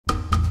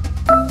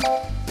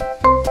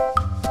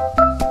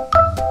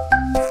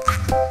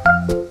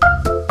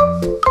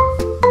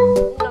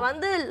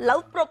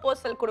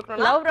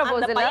கொடுக்கணும் love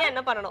proposal பையன்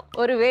என்ன பண்ணணும்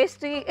ஒரு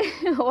வேஷ்டி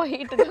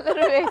white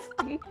colour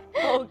veshti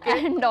okay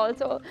and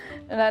also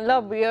நல்ல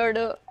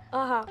beard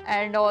Aha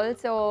and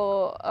also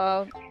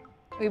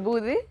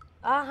vibhuti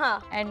Aha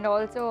and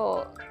also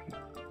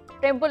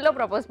டெம்பிள்ல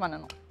propose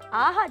பண்ணணும்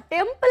ஆஹா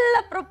டெம்பிள்ல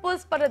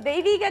ப்ரப்போஸ் பண்ற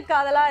தெய்வீக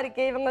காதலா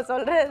இருக்கே இவங்க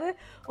சொல்றது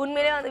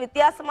உண்மையிலேயே வந்து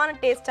வித்தியாசமான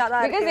டேஸ்டா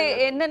தான் இருக்கு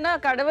பிகாஸ் என்னன்னா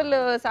கடவுள்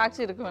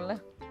சாட்சி இருக்கும்ல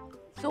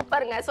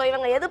சூப்பர்ங்க சோ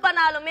இவங்க எது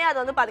பண்ணாலுமே அது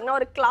வந்து பாத்தீங்கன்னா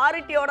ஒரு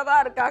கிளாரிட்டியோட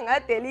தான் இருக்காங்க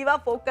தெளிவா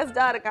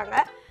ஃபோக்கஸ்டா இருக்காங்க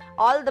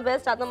ஆல் தி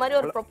பெஸ்ட் அந்த மாதிரி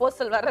ஒரு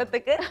ப்ரப்போசல்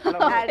வர்றதுக்கு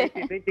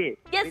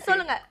எஸ்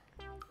சொல்லுங்க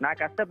நான்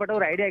கஷ்டப்பட்ட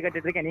ஒரு ஐடியா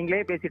கட்டிட்டு இருக்கேன்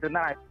நீங்களே பேசிட்டு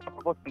இருந்தா நான்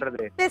ப்ரப்போஸ்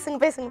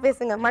பண்றது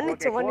பேசுங்க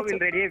மன்னிச்சு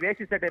கோவில் ரெடி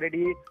வேஷ்டி சட்டை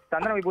ரெடி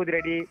சந்தன விபூதி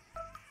ரெடி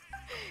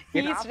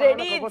இஸ்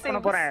ரெடி ப்ரப்போஸ் பண்ண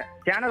போறேன்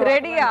சேனல்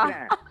ரெடியா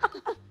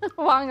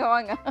வாங்க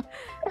வாங்க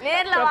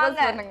நேர்ல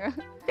வாங்க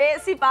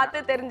பேசி பார்த்து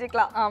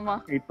தெரிஞ்சுக்கலாம் ஆமா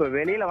இப்ப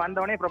வெளியில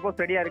வந்தவனே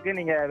ப்ரப்போஸ் ரெடியா இருக்கு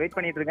நீங்க வெயிட்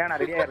பண்ணிட்டு இருக்கேன்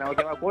நான் ரெடியா இருக்கேன்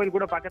ஓகேவா கோயில்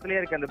கூட பக்கத்துலயே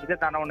இருக்கு அந்த பிச்சை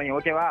தான ஒண்ணு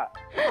ஓகேவா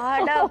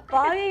அட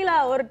பாவிங்களா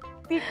ஒரு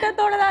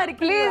திட்டத்தோட தான்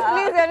இருக்கு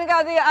ப்ளீஸ் எனக்கு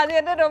அது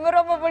என்ன ரொம்ப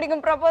ரொம்ப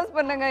பிடிக்கும் ப்ரப்போஸ்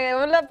பண்ணுங்க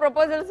எவ்வளவு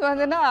ப்ரப்போசல்ஸ்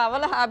வந்துன்னா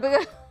அவ்வளவு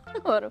ஹாப்பியா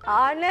வரும்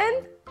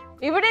Anand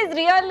if it is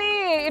really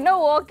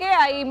okay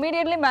I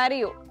immediately marry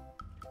you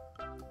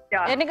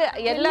எனக்கு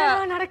எல்லா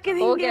நடக்குது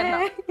ஓகே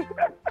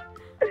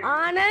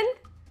ஆனந்த்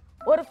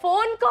ஒரு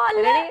ஃபோன்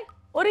கால்ல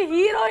ஒரு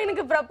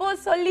ஹீரோயினுக்கு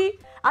ப்ரப்போஸ் சொல்லி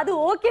அது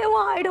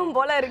ஓகேவும் ஆயிடும்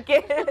போல இருக்கே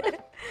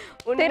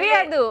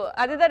தெரியாது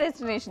அதுதான்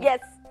டெஸ்டினேஷன்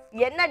எஸ்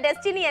என்ன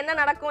டெஸ்டினி என்ன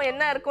நடக்கும்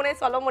என்ன இருக்கும்னே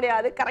சொல்ல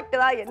முடியாது கரெக்ட்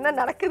தான் என்ன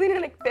நடக்குதுன்னு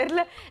எனக்கு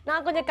தெரியல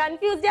நான் கொஞ்சம்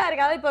கன்ஃபியூஸ்டா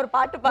இருக்கேன் இப்போ ஒரு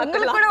பாட்டு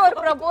உங்களுக்கு கூட ஒரு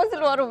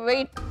ப்ரப்போசல் வரும்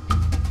வெயிட்